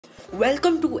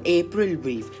Welcome to April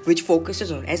Brief, which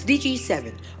focuses on SDG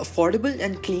 7, Affordable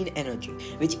and Clean Energy,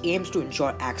 which aims to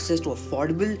ensure access to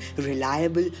affordable,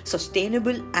 reliable,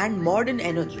 sustainable, and modern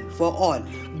energy for all.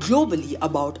 Globally,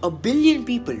 about 1 billion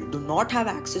people do not have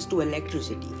access to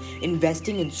electricity.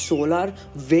 Investing in solar,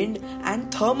 wind,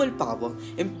 and thermal power,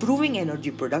 improving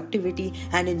energy productivity,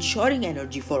 and ensuring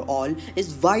energy for all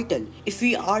is vital if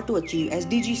we are to achieve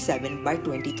SDG 7 by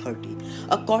 2030.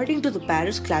 According to the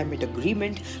Paris Climate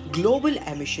Agreement, global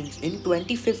emissions in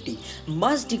 2050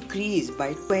 must decrease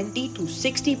by 20 to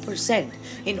 60%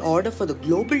 in order for the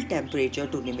global temperature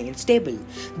to remain stable.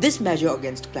 This measure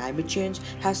against climate change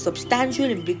has substantial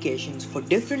implications for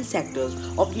different sectors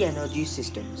of the energy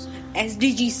systems.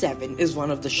 SDG 7 is one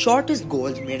of the shortest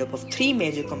goals made up of 3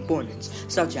 major components,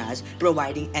 such as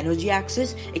providing energy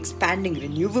access, expanding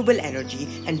renewable energy,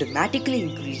 and dramatically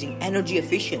increasing energy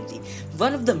efficiency.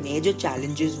 One of the major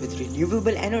challenges with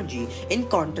renewable energy, in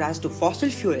contrast to fossil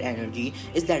fuel energy,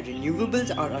 is that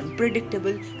renewables are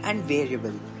unpredictable and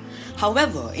variable.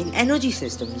 However, in energy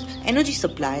systems, energy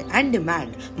supply and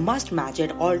demand must match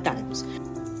at all times.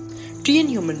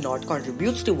 TreeAndHumanKnot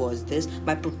contributes towards this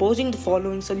by proposing the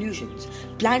following solutions.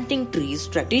 Planting trees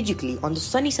strategically on the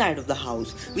sunny side of the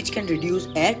house, which can reduce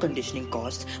air conditioning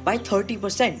costs by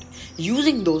 30%.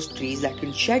 Using those trees that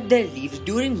can shed their leaves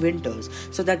during winters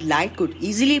so that light could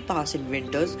easily pass in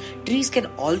winters. Trees can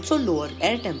also lower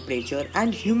air temperature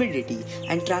and humidity,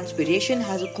 and transpiration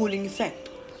has a cooling effect.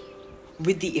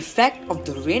 With the effect of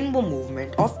the rainbow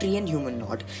movement of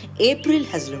TreeAndHumanKnot, April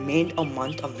has remained a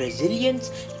month of resilience,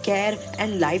 care,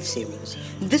 and lifesavers.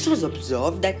 This was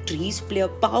observed that trees play a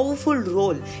powerful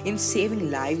role in saving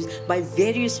lives by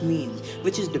various means,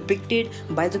 which is depicted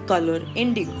by the color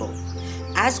indigo.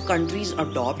 As countries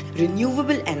adopt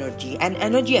renewable energy and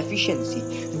energy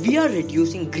efficiency, we are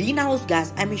reducing greenhouse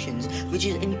gas emissions, which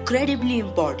is incredibly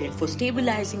important for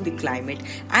stabilizing the climate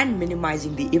and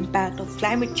minimizing the impact of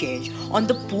climate change on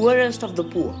the poorest of the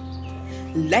poor.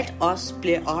 Let us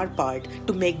play our part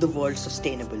to make the world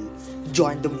sustainable.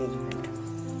 Join the movement.